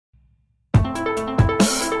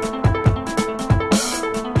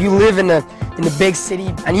You live in the big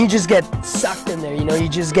city and you just get sucked in there, you know, you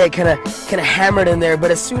just get kind of hammered in there. But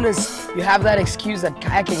as soon as you have that excuse that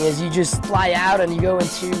kayaking is, you just fly out and you go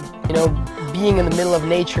into, you know, being in the middle of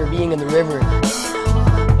nature, being in the river.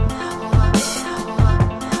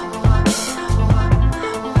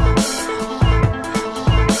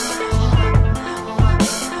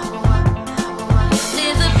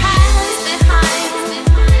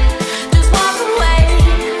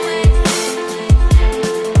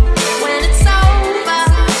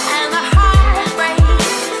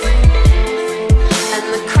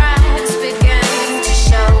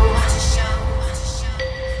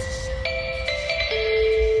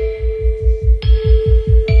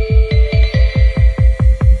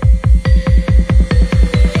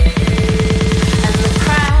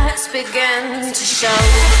 Begin to show.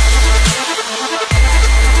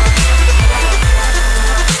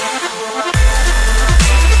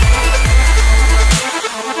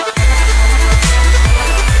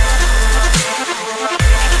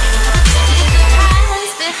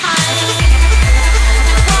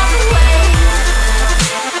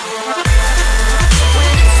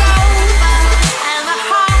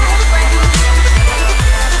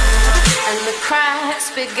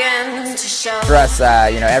 Begin to show. For us,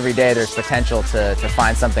 you know, every day there's potential to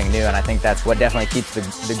find something new, and I think that's what definitely keeps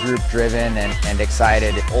the group driven and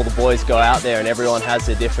excited. All the boys go out there and everyone has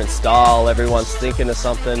a different style, everyone's thinking of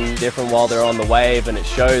something different while they're on the wave, and it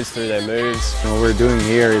shows through their moves. What we're doing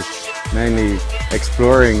here is mainly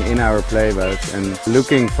exploring in our playboats and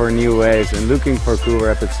looking for new waves and looking for cool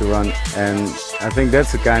rapids to run, and I think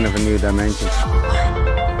that's a kind of a new dimension.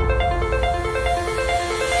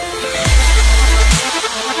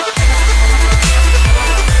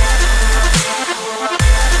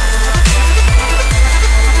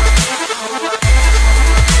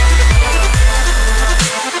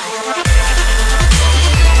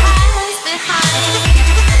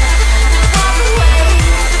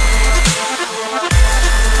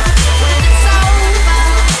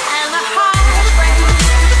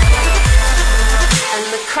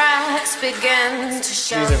 Begin to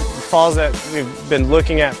show. These are falls that we've been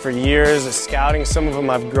looking at for years, scouting. Some of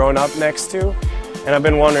them I've grown up next to, and I've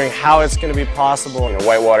been wondering how it's going to be possible. You know,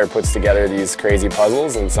 whitewater puts together these crazy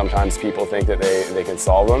puzzles, and sometimes people think that they can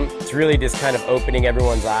solve them. It's really just kind of opening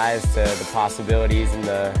everyone's eyes to the possibilities and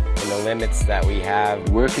the limits that we have.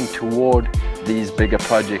 Working toward these bigger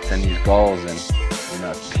projects and these goals, and you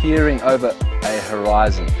know, peering over a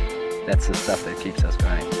horizon. That's the stuff that keeps us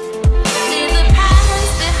going.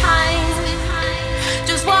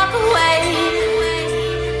 Just walk away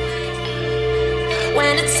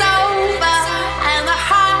when it's over and the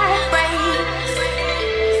heart breaks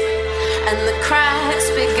and the cracks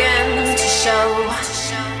begin to show.